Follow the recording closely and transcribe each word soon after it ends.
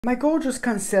My gorgeous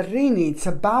Cancerini, it's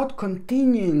about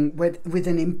continuing with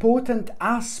an important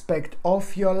aspect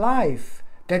of your life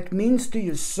that means to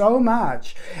you so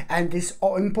much. And this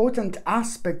important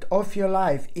aspect of your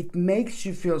life, it makes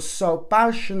you feel so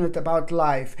passionate about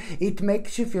life. It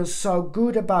makes you feel so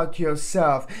good about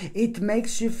yourself. It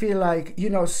makes you feel like,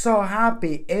 so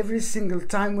happy every single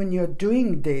time when you're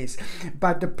doing this.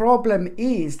 But the problem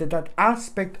is that that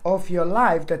aspect of your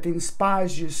life that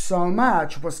inspires you so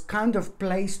much was kind of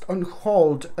placed on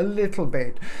hold a little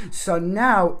bit. So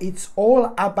now it's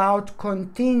all about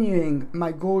continuing,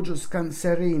 my gorgeous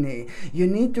Cancerini. You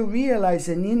need to realize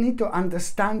and you need to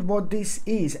understand what this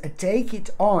is. Take it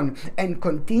on and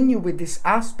continue with this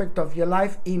aspect of your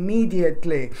life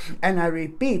immediately. And I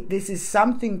repeat, this is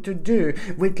something to do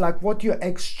with like what you're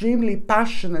extremely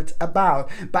passionate about,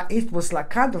 but it was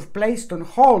like kind of placed on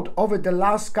hold over the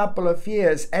last couple of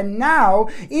years, and now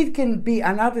it can be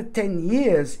another 10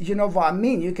 years. You know what I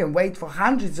mean? You can wait for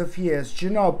hundreds of years,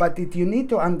 but you need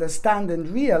to understand and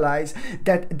realize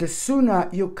that the sooner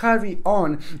you carry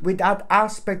on with that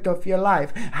aspect of your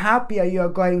life, happier you're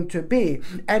going to be.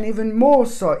 And even more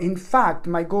so, in fact,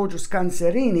 my gorgeous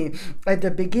Cancerini, at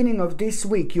the beginning of this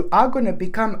week, you are going to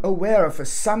become aware of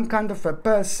some kind of a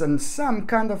person, some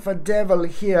kind of a devil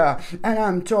here. And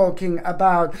I'm talking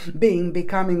about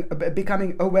becoming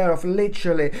aware of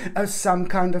literally some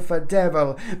kind of a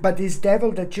devil. But this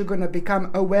devil that you're going to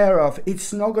become aware of,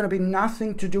 it's not going to be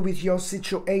nothing to do with your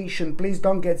situation. Please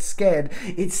don't get scared.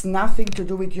 It's nothing to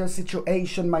do with your situation,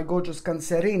 my gorgeous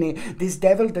Cancerini. This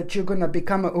devil that you're going to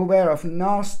become aware of,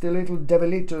 nasty little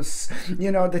devilitus,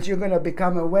 that you're going to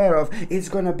become aware of, it's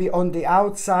going to be on the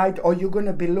outside, or you're going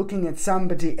to be looking at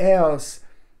somebody else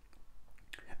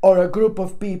or a group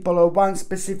of people or one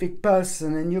specific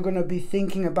person, and you're going to be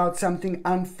thinking about something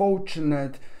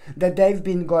unfortunate that they've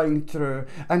been going through,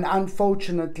 and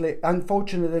unfortunately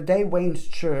they went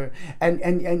through,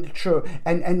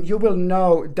 and you will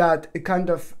know that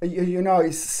kind of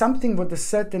is something with a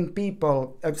certain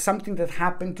people, something that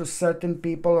happened to certain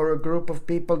people or a group of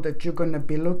people that you're going to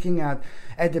be looking at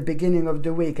the beginning of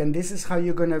the week. And this is how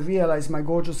you're going to realize, my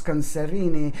gorgeous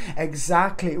Cancerini,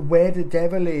 exactly where the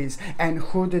devil is and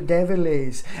who the devil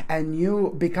is, and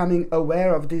you becoming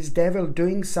aware of this devil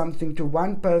doing something to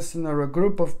one person or a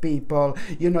group of people.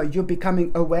 You're becoming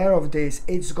aware of this.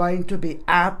 It's going to be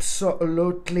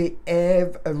absolutely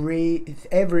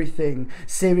everything.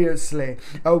 Seriously.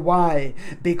 Why?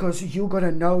 Because you're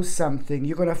gonna know something.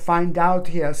 You're gonna find out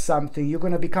here something. You're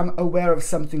gonna become aware of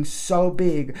something so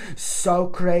big, so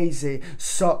crazy,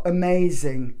 so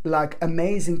amazing, like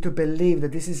amazing to believe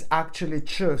that this is actually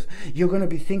truth. You're gonna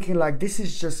be thinking like, this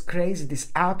is just crazy.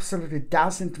 This absolutely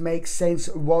doesn't make sense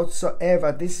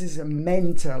whatsoever. This is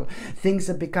mental. Things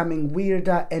are becoming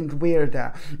weirder and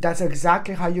weirder. That's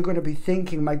exactly how you're going to be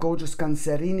thinking, my gorgeous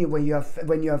Cancerini, when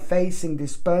you are facing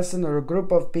this person or a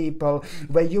group of people,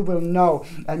 where you will know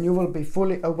and you will be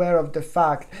fully aware of the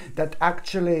fact that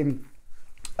actually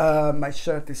my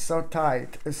shirt is so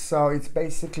tight, so it's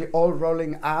basically all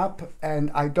rolling up,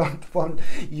 and I don't want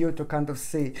you to kind of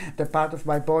see the part of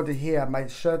my body here. My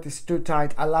shirt is too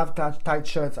tight. I love tight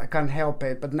shirts, I can't help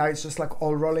it, but now it's just like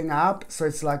all rolling up, so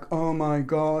it's like, oh my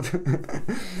god.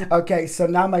 Okay, so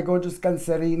now my gorgeous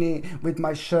Cancerini with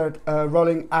my shirt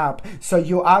rolling up. So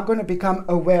you are going to become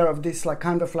aware of this, like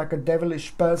kind of like a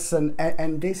devilish person,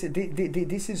 and this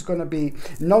is going to be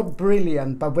not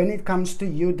brilliant, but when it comes to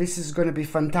you, this is going to be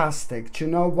fantastic. Do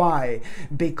you know why?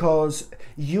 Because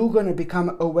you're going to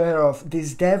become aware of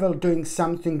this devil doing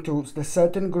something to a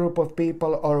certain group of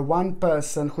people or one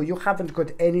person who you haven't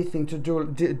got anything to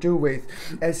do with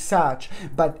as such,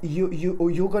 but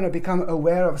you're going to become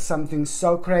aware of something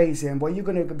so crazy, and what you're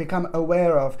going to become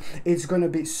aware of is going to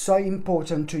be so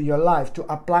important to your life, to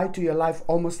apply to your life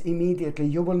almost immediately.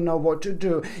 You will know what to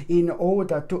do in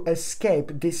order to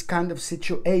escape this kind of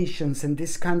situations and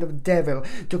this kind of devil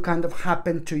to kind of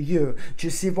happen to you. Do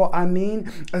you see what I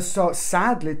mean? So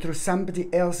sadly, through somebody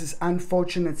else's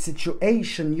unfortunate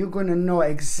situation, you're going to know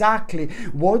exactly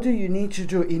what do you need to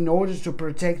do in order to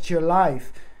protect your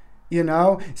life.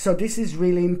 So this is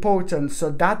really important.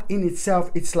 So that in itself,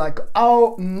 it's like,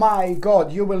 oh my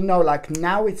god, you will know, like,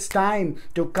 now it's time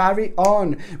to carry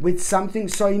on with something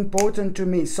so important to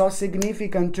me, so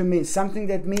significant to me, something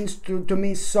that means to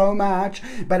me so much,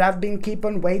 but I've been keep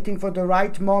on waiting for the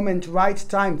right moment, right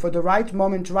time, for the right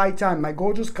moment, right time. My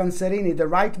gorgeous Cancerini, the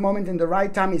right moment and the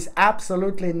right time is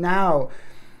absolutely now.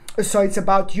 So it's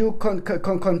about you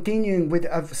continuing with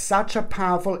such a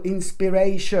powerful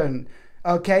inspiration.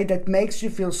 okay, that makes you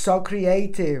feel so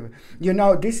creative. You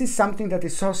know, this is something that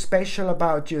is so special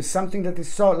about you, something that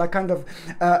is so like kind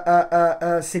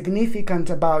of significant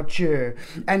about you,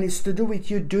 and it's to do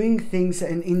with you doing things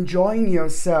and enjoying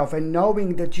yourself and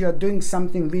knowing that you are doing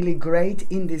something really great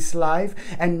in this life,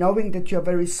 and knowing that you're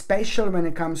very special when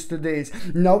it comes to this,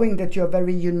 knowing that you're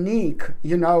very unique,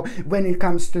 you know, when it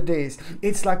comes to this.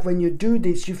 It's like when you do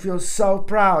this, you feel so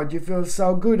proud, you feel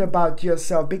so good about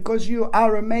yourself, because you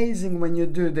are amazing when you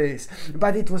do this.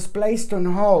 But it was placed on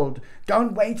hold.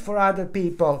 Don't wait for other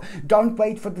people. Don't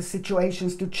wait for the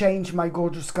situations to change, my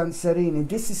gorgeous Cancerini.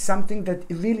 This is something that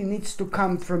really needs to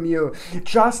come from you.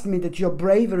 Trust me that your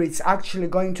bravery is actually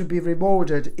going to be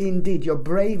rewarded. Indeed, your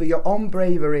bravery, your own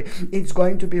bravery, it's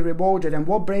going to be rewarded. And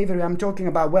what bravery I'm talking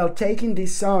about? Well, taking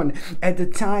this on at the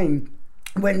time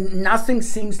when nothing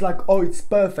seems like, oh, it's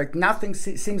perfect, nothing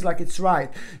seems like it's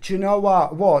right. Do you know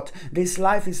what? This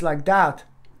life is like that.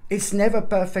 It's never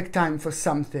perfect time for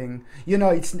something. You know,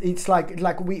 it's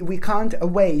like we can't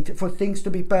wait for things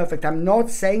to be perfect. I'm not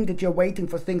saying that you're waiting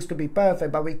for things to be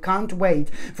perfect, but we can't wait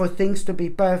for things to be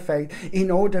perfect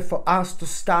in order for us to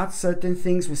start certain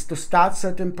things, to start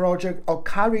certain project, or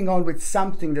carrying on with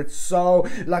something that's so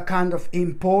like kind of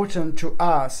important to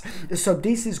us. So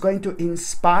this is going to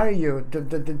inspire you.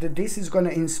 This is going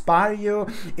to inspire you.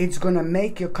 It's going to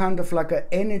make your kind of like an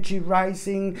energy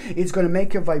rising. It's going to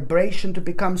make your vibration to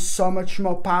become so much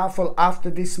more powerful after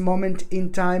this moment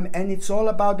in time. And it's all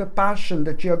about the passion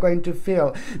that you're going to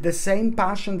feel. The same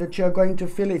passion that you're going to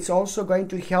feel, it's also going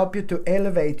to help you to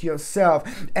elevate yourself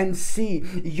and see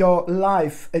your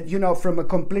life, you know, from a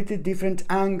completely different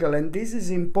angle. And this is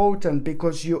important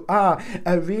because you are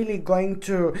really going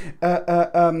to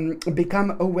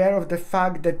become aware of the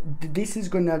fact that this is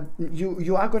gonna,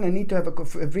 you are gonna need to have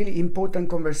a really important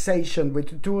conversation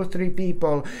with 2 or 3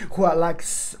 people who are like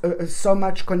so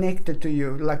much connected to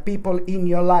you, like people in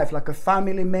your life, like a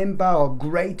family member or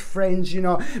great friends, you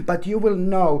know. But you will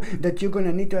know that you're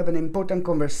gonna need to have an important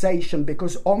conversation,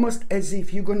 because almost as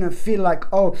if you're gonna feel like,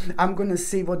 oh, I'm gonna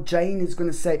see what Jane is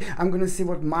gonna say, I'm gonna see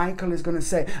what Michael is gonna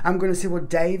say, I'm gonna see what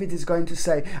David is going to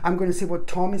say, I'm gonna see what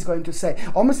Tom is going to say.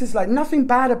 Almost it's like nothing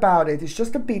bad about it, it's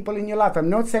just the people in your life. I'm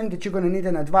not saying that you're gonna need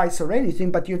an advice or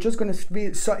anything, but you're just gonna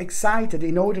be so excited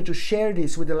in order to share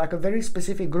this with like a very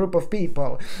specific group of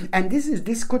people. And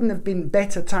this couldn't have been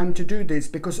better time to do this,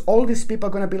 because all these people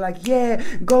are going to be like, yeah,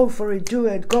 go for it, do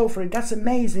it, go for it, that's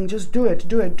amazing, just do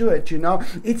it, you know.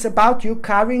 It's about you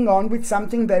carrying on with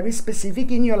something very specific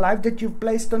in your life that you've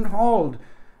placed on hold.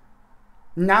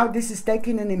 Now this is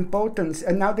taking an importance,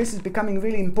 and now this is becoming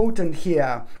really important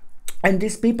here. And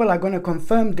these people are going to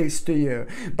confirm this to you.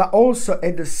 But also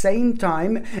at the same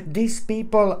time, these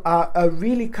people are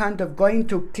really kind of going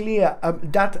to clear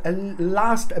that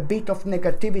last bit of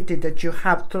negativity that you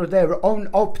have through their own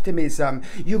optimism.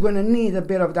 You're going to need a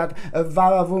bit of that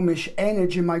Varavumish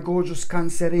energy, my gorgeous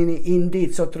Cancerini,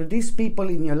 indeed. So through these people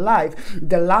in your life,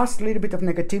 the last little bit of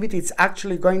negativity is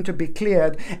actually going to be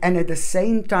cleared. And at the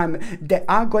same time, they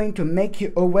are going to make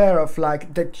you aware of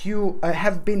like that you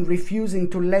have been refusing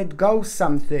to let go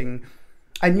something,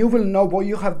 and you will know what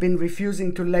you have been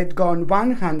refusing to let go on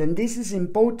one hand. And this is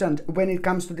important when it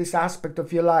comes to this aspect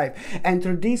of your life. And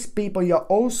through these people, you're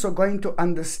also going to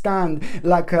understand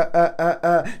like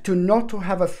to not to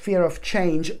have a fear of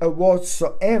change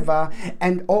whatsoever.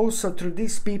 And also through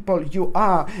these people, you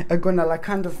are gonna like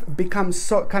kind of become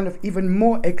so kind of even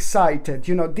more excited.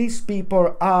 You know, these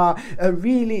people are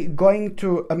really going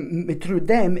to through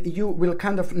them you will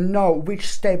kind of know which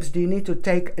steps do you need to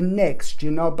take next, you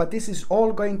know. But this is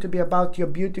all going to be about your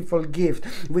beautiful gift,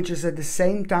 which is at the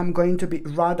same time going to be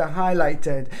rather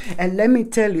highlighted. And let me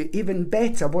tell you even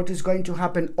better what is going to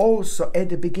happen also at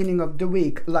the beginning of the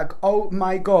week. Like, oh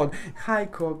my God, hi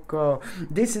Coco,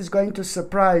 this is going to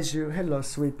surprise you. Hello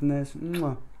sweetness.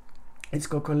 Mwah. It's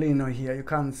Cocolino here, you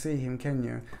can't see him, can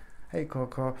you? Hey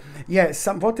Coco. Yes,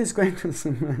 what is going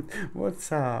to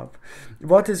what's up?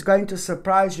 What is going to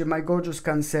surprise you, my gorgeous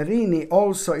Cancerini?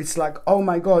 Also, it's like, oh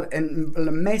my God, and a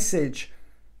message.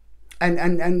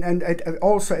 And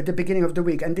also at the beginning of the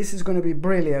week, and this is going to be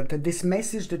brilliant. This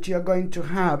message that you're going to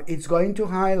have, it's going to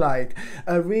highlight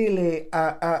a really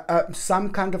some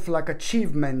kind of like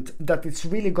achievement that it's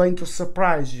really going to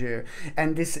surprise you.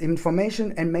 And this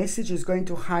information and message is going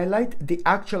to highlight the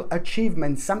actual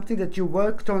achievement, something that you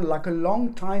worked on like a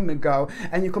long time ago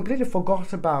and you completely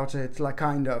forgot about it, like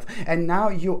kind of. And now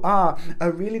you are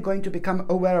really going to become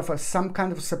aware of some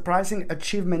kind of surprising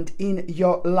achievement in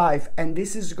your life. And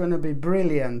this is going to be absolutely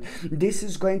brilliant. This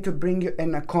is going to bring you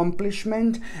an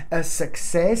accomplishment, a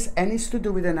success, and it's to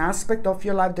do with an aspect of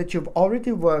your life that you've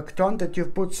already worked on, that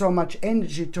you've put so much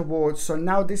energy towards. So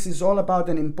now this is all about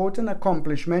an important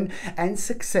accomplishment and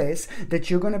success that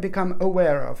you're going to become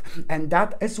aware of. And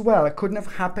that as well couldn't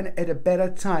have happened at a better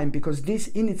time, because this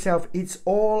in itself, it's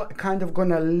all kind of going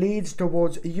to lead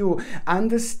towards you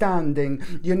understanding,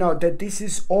 you know, that this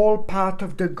is all part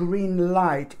of the green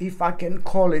light, if I can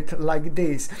call it like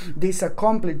this. This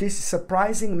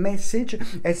surprising message,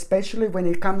 especially when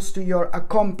it comes to your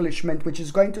accomplishment, which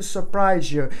is going to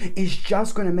surprise you, is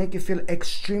just going to make you feel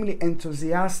extremely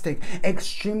enthusiastic,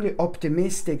 extremely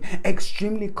optimistic,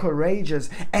 extremely courageous,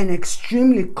 and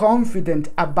extremely confident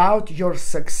about your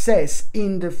success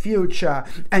in the future.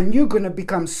 And you're going to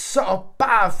become so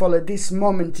powerful at this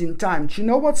moment in time. Do you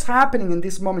know what's happening in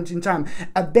this moment in time?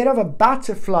 A bit of a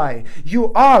butterfly.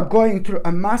 You are going through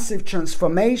a massive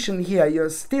transformation here. You're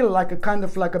still like a kind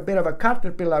of like a bit of a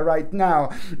caterpillar right now,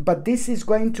 but this is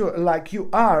going to, like, you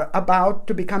are about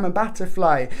to become a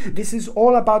butterfly. This is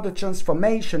all about the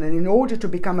transformation, and in order to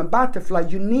become a butterfly,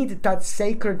 you need that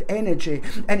sacred energy.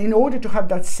 And in order to have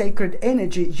that sacred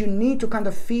energy, you need to kind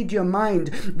of feed your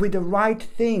mind with the right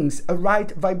things, a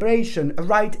right vibration, a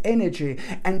right energy.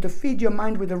 And to feed your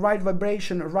mind with the right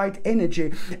vibration, a right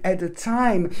energy at a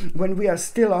time when we are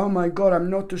still, oh my God, I'm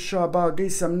not too sure about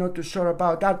this, I'm not too sure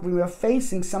about that, we are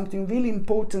facing something really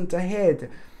important ahead.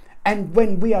 And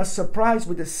when we are surprised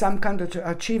with some kind of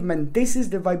achievement, this is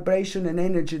the vibration and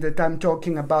energy that I'm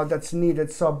talking about, that's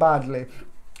needed so badly.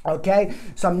 Okay,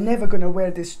 so I'm never gonna wear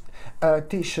this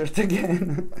t-shirt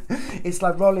again. It's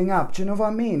like rolling up. Do you know what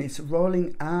I mean? It's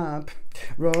rolling up,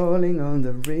 rolling on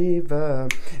the river.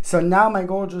 So now my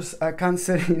gorgeous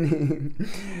Cancerini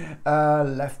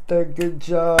left a good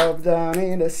job down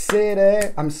in the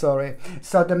city. I'm sorry.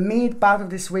 So the mid part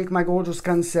of this week, my gorgeous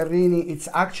Cancerini, it's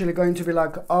actually going to be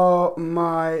like, oh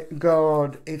my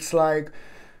God, it's like,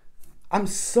 I'm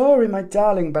sorry, my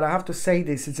darling, but I have to say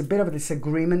this. It's a bit of a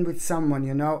disagreement with someone,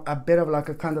 you know, a bit of like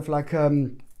a kind of like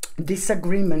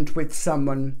disagreement with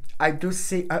someone. I do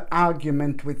see an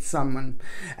argument with someone.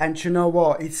 And you know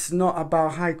what? It's not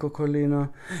about, hi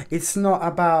Cocolino, it's not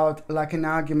about like an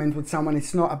argument with someone.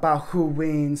 It's not about who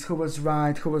wins, who was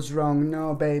right, who was wrong.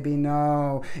 No, baby,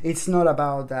 no. It's not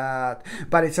about that.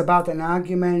 But it's about an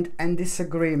argument and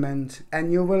disagreement.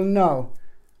 And you will know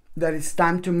that it's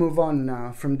time to move on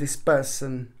now from this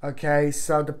person. Okay,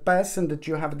 so the person that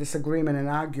you have a disagreement and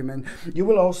argument, you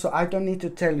will also, I don't need to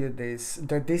tell you this,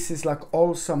 that this is like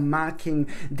also marking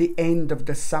the end of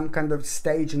some kind of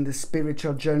stage in the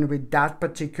spiritual journey with that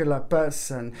particular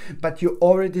person, but you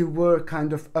already were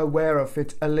kind of aware of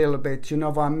it a little bit, you know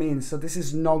what I mean? So this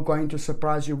is not going to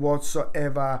surprise you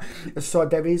whatsoever. So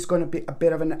there is going to be a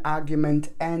bit of an argument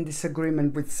and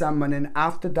disagreement with someone, and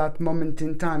after that moment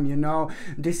in time, you know,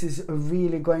 this is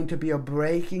really going to be a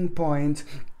breaking point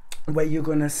where you're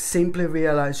going to simply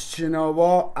realize, you know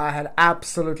what, I had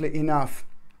absolutely enough.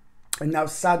 And now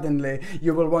suddenly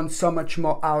you will want so much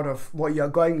more out of what you're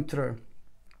going through.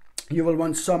 You will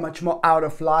want so much more out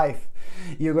of life.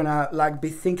 You're gonna like be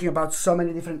thinking about so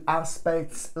many different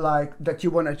aspects like that you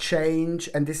want to change,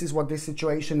 and this is what this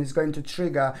situation is going to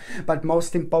trigger. But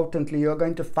most importantly, you're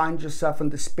going to find yourself on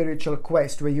the spiritual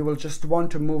quest where you will just want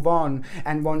to move on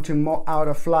and wanting more out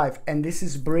of life. And this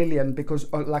is brilliant because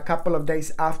a couple of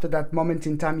days after that moment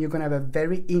in time, you're gonna have a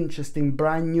very interesting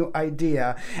brand new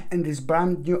idea, and this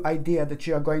brand new idea that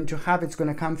you are going to have, it's going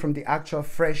to come from the actual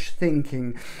fresh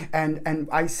thinking. And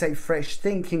I say fresh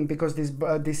thinking because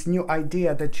this new idea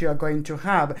that you are going to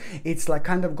have, it's like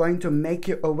kind of going to make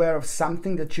you aware of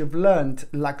something that you've learned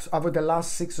like over the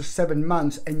last 6 or 7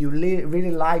 months, and you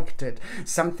really liked it.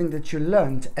 Something that you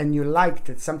learned and you liked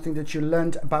it, something that you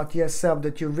learned about yourself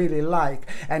that you really like,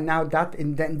 and now that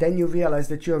then you realize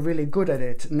that you're really good at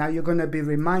it. Now you're going to be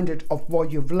reminded of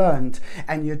what you've learned,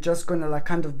 and you're just going to like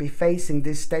kind of be facing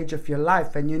this stage of your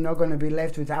life, and you're not going to be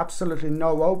left with absolutely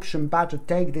no option but to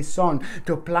take this on,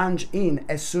 to plunge in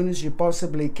as soon as you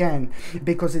possibly can,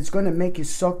 because it's going to make you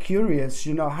so curious,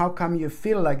 you know, how come you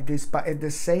feel like this, but at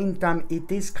the same time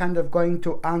it is kind of going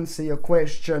to answer your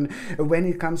question when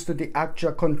it comes to the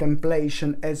actual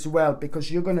contemplation as well,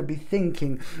 because you're going to be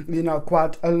thinking, you know,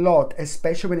 quite a lot,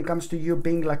 especially when it comes to you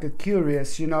being like a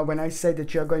curious, you know, when I say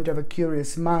that you're going to have a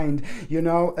curious mind, you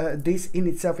know, this in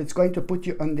itself, it's going to put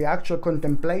you on the actual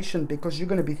contemplation, because you're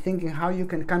going to be thinking how you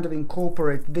can kind of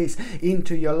incorporate this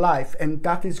into your life, and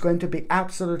that is going to be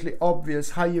absolutely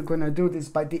obvious how you're going to do this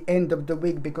by the end of the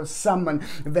week, because someone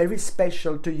very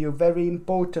special to you, very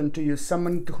important to you,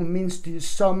 someone who means to you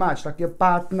so much, like your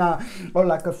partner or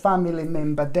like a family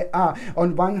member, they are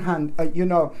on one hand, you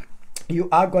know, you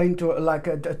are going to, like,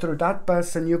 through that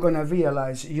person, you're going to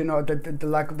realize, you know, that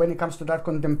like when it comes to that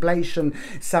contemplation,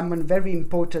 someone very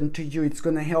important to you, it's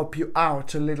going to help you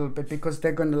out a little bit, because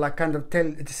they're going to, like, kind of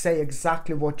say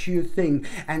exactly what you think,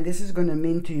 and this is going to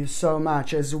mean to you so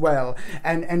much as well.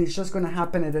 And it's just going to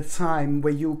happen at a time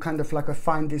where you kind of, like,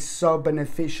 find this so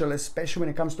beneficial, especially when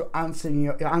it comes to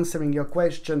answering your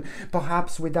question,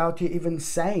 perhaps without you even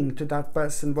saying to that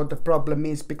person what the problem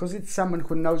is, because it's someone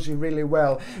who knows you really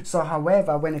well. So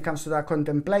however, when it comes to that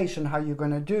contemplation, how you're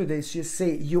going to do this, you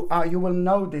see, you will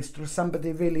know this through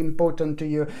somebody really important to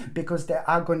you, because they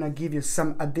are going to give you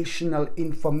some additional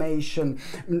information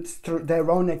through their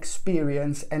own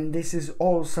experience. And this is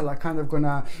also, like, kind of going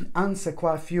to answer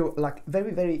quite a few, like,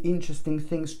 very, very interesting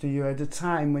things to you at a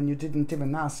time when you didn't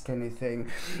even ask anything.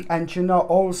 And, you know,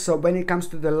 also when it comes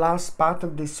to the last part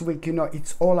of this week, you know,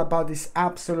 it's all about this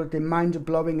absolutely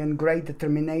mind-blowing and great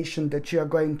determination that you are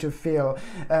going to feel,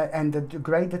 and the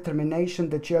great determination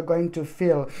that you are going to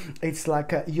feel, it's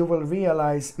like you will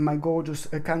realize, my gorgeous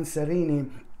Cancerini,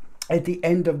 at the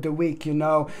end of the week, you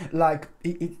know, like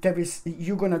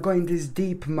you're gonna go in this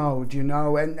deep mode, you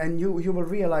know, and you will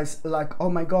realize, like, oh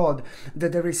my God,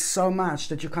 that there is so much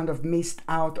that you kind of missed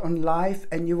out on life.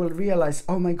 And you will realize,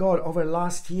 oh my God, over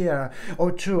last year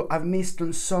or two, I've missed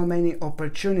on so many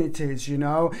opportunities, you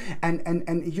know,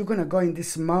 and you're gonna go in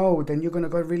this mode, and you're gonna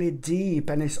go really deep,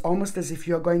 and it's almost as if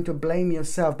you're going to blame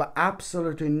yourself. But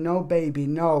absolutely no, baby,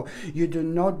 no, you do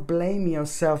not blame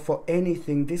yourself for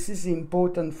anything. This is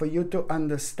important for you to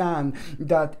understand,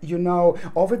 that, you know,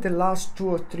 over the last 2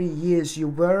 or 3 years you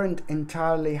weren't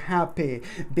entirely happy,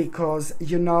 because,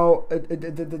 you know,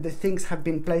 the things have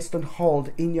been placed on hold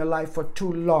in your life for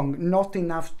too long. Not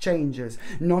enough changes,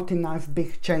 not enough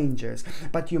big changes,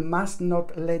 but you must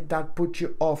not let that put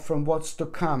you off from what's to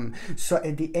come. So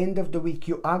at the end of the week,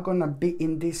 you are gonna be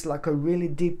in this, like, a really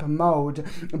deep mode,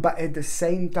 but at the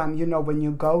same time, you know, when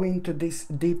you go into this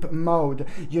deep mode,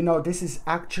 you know, this is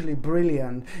actually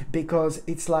brilliant, because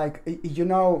it's like, you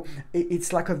know,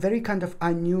 it's like a very kind of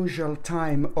unusual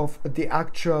time of the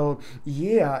actual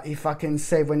year, if I can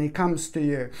say, when it comes to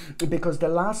you, because the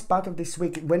last part of this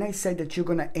week, when I say that you're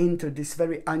going to enter this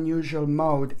very unusual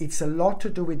mode, it's a lot to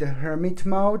do with the hermit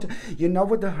mode. You know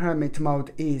what the hermit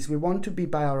mode is? We want to be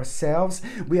by ourselves.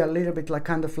 We are a little bit like,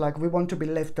 kind of like, we want to be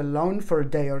left alone for a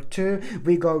day or two.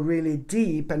 We go really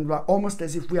deep, and almost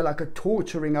as if we are like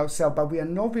torturing ourselves, but we are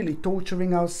not really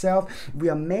torturing ourselves. We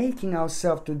are making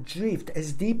ourselves to drift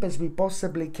as deep as we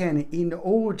possibly can, in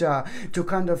order to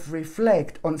kind of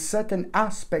reflect on certain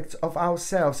aspects of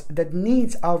ourselves that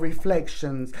needs our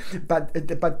reflections, but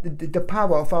the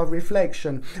power of our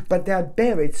reflection, but they are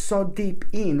buried so deep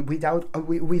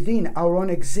within our own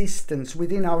existence,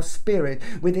 within our spirit,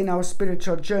 within our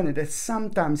spiritual journey, that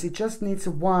sometimes it just needs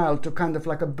a while to kind of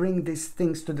like bring these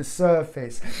things to the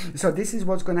surface. So this is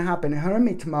what's going to happen,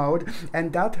 hermit mode.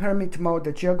 And that hermit mode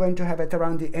that you're going to have at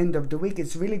around the end of the week,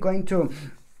 it's really going to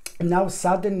now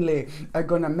suddenly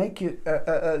gonna make you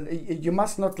you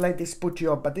must not let this put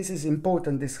you up, but this is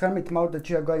important. This hermit mode that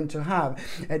you are going to have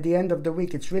at the end of the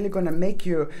week, it's really gonna make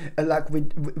you like,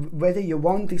 whether you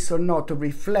want this or not, to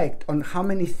reflect on how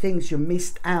many things you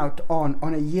missed out on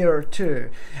a year or two.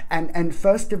 And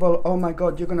first of all, oh my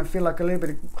God, you're gonna feel like a little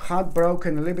bit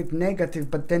heartbroken, a little bit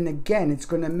negative, but then again, it's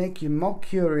gonna make you more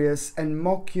curious and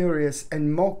more curious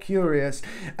and more curious,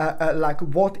 like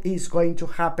what is going to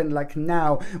happen, like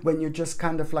now, when you just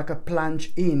kind of like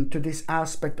plunge into this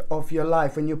aspect of your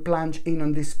life, when you plunge in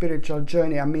on this spiritual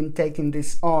journey, I mean, taking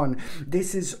this on,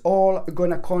 this is all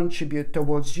gonna contribute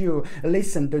towards you.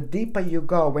 Listen, the deeper you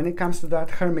go when it comes to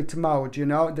that hermit mode, you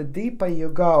know, the deeper you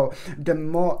go, the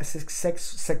more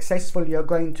successful you're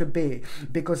going to be,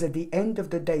 because at the end of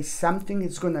the day, something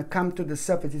is gonna come to the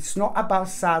surface. It's not about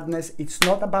sadness, it's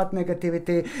not about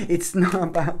negativity, it's not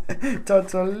about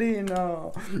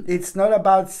Totolino, it's not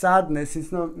about sadness,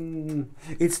 it's not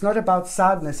about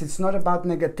sadness, it's not about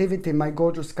negativity, my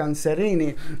gorgeous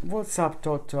Cancerini. What's up,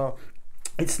 Toto?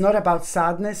 It's not about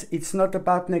sadness, it's not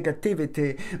about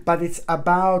negativity, but it's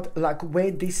about like where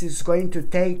this is going to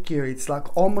take you. It's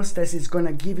like almost as it's going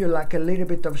to give you like a little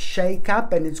bit of shake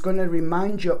up, and it's going to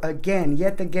remind you again,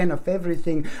 yet again, of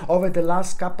everything over the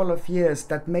last couple of years,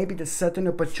 that maybe the certain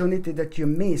opportunity that you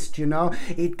missed, you know,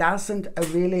 it doesn't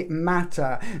really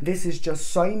matter. This is just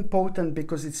so important,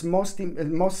 because it's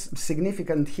most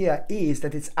significant here is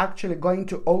that it's actually going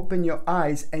to open your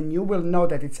eyes, and you will know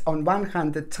that it's on one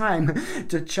hand the time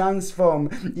to transform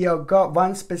your goal,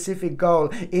 one specific goal,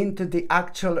 into the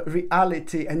actual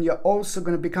reality. And you're also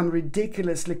going to become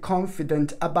ridiculously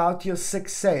confident about your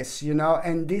success, you know,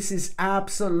 and this is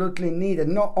absolutely needed.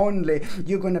 Not only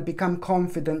you're going to become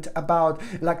confident about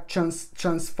like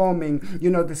transforming, you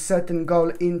know, the certain goal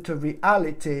into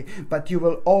reality, but you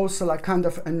will also like kind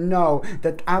of know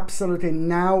that absolutely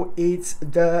now it's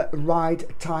the right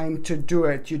time to do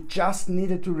it. You just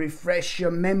needed to refresh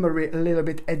your memory a little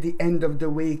bit at the end of the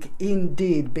week,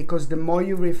 indeed, because the more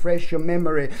you refresh your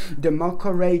memory, the more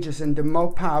courageous and the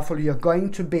more powerful you're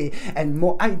going to be, and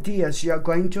more ideas you're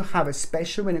going to have,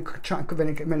 especially when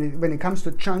it comes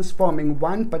to transforming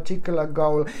one particular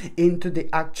goal into the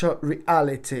actual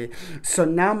reality. So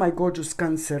now, my gorgeous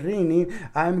Cancerini,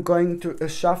 I'm going to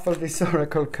shuffle this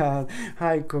oracle card.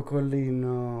 Hi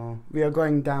Cocolino, we are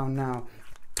going down now.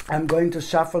 I'm going to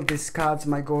shuffle these cards,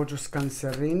 my gorgeous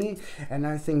Cancerini, and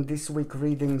I think this week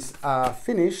readings are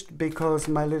finished because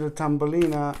my little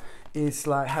Tambolina is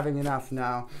like having enough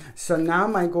now. So now,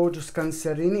 my gorgeous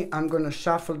Cancerini, I'm going to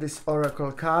shuffle this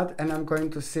oracle card, and I'm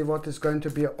going to see what is going to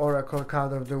be an oracle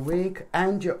card of the week.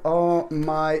 And you, oh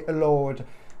my lord,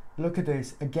 look at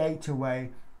this, a gateway.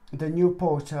 The new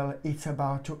portal, it's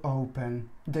about to open.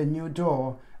 The new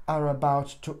door are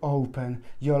about to open.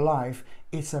 Your life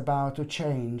is about to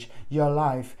change. Your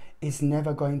life is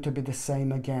never going to be the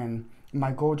same again.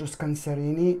 My gorgeous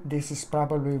Cancerini, this is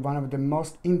probably one of the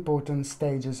most important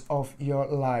stages of your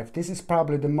life. This is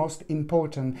probably the most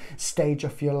important stage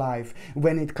of your life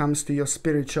when it comes to your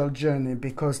spiritual journey,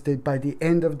 because by the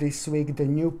end of this week, the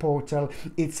new portal,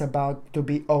 it's about to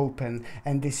be open,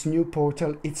 and this new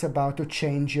portal, it's about to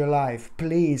change your life.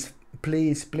 Please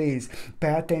pay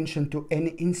attention to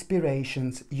any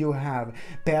inspirations you have.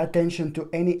 Pay attention to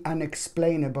any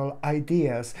unexplainable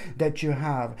ideas that you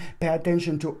have. Pay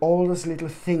attention to all those little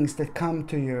things that come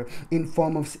to you in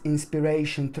form of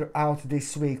inspiration throughout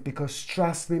this week, because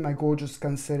trust me, my gorgeous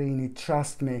Cancerini,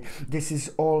 trust me, this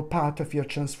is all part of your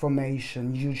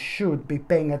transformation. You should be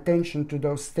paying attention to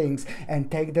those things and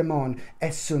take them on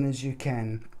as soon as you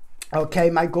can. Okay,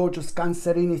 my gorgeous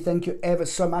Cancerini, thank you ever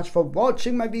so much for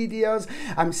watching my videos.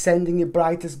 I'm sending you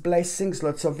brightest blessings,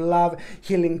 lots of love,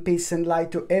 healing, peace and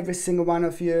light to every single one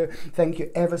of you. Thank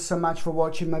you ever so much for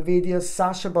watching my videos.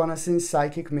 Sasha Bonasin,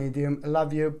 Psychic Medium.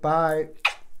 Love you. Bye.